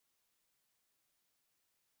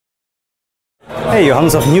Hey,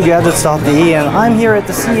 Johannes of NewGadgets.de, and I'm here at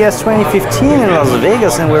the CES 2015 in Las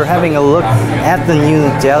Vegas, and we're having a look at the new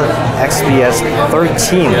Dell XPS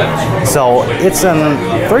 13. So it's a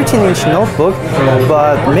 13-inch notebook,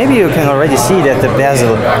 but maybe you can already see that the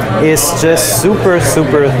bezel is just super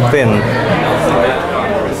thin.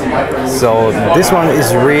 So this one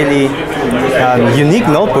is really a unique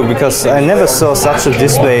notebook because I never saw such a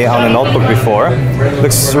display on a notebook before.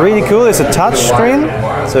 Looks really cool. It's a touch screen,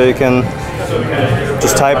 so you can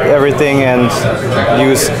just type everything and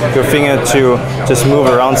use your finger to just move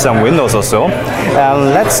around some windows or so.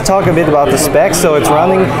 Let's talk a bit about the specs. So it's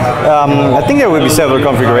running, I think there will be several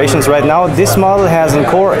configurations right now. This model has an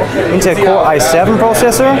Intel Core i7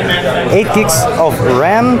 processor, 8 gigs of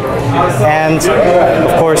RAM, and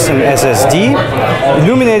of course an SSD,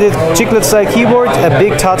 illuminated chiclet-style keyboard, a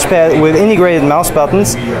big touchpad with integrated mouse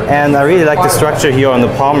buttons, and I really like the structure here on the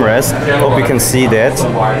palm rest. Hope you can see that.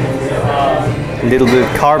 A little bit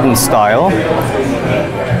carbon style,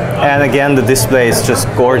 and again the display is just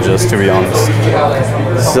gorgeous, to be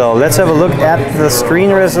honest. So let's have a look at the screen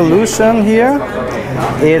resolution here.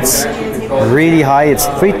 It's really high. It's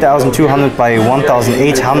 3200 by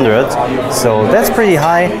 1800, so that's pretty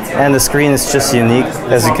high, and the screen is just unique.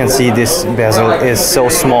 As you can see, this bezel is so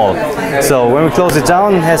small. So when we close it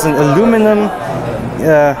down, it has an aluminum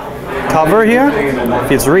cover here.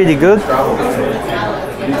 Feels really good.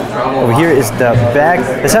 Over here is the back.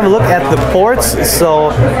 Let's have a look at the ports.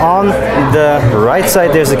 So on the right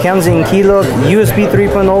side there's a Kensington keylog, USB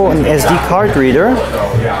 3.0, and SD card reader.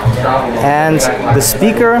 And the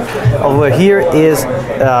speaker over here is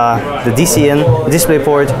the DCN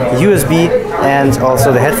DisplayPort, USB, and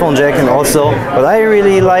also the headphone jack, and also what I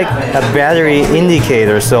really like, a battery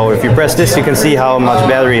indicator. So if you press this, you can see how much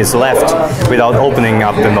battery is left without opening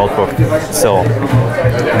up the notebook. So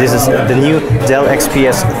this is the new Dell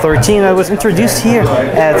XPS 13. I was introduced here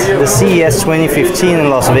at the CES 2015 in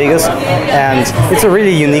Las Vegas, and it's a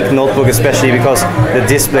really unique notebook, especially because the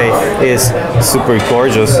display is super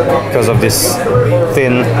gorgeous because of this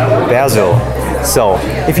thin bezel. So,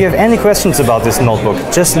 if you have any questions about this notebook,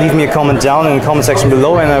 just leave me a comment down in the comment section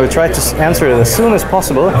below, and I will try to answer it as soon as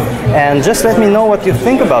possible. And just let me know what you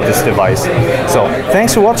think about this device. So,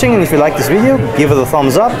 thanks for watching, and if you like this video, give it a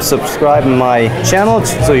thumbs up, subscribe to my channel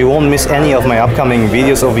so you won't miss any of my upcoming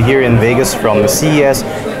videos over here in Vegas from the CES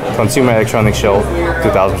Consumer Electronics Show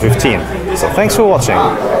 2015. So, thanks for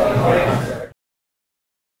watching.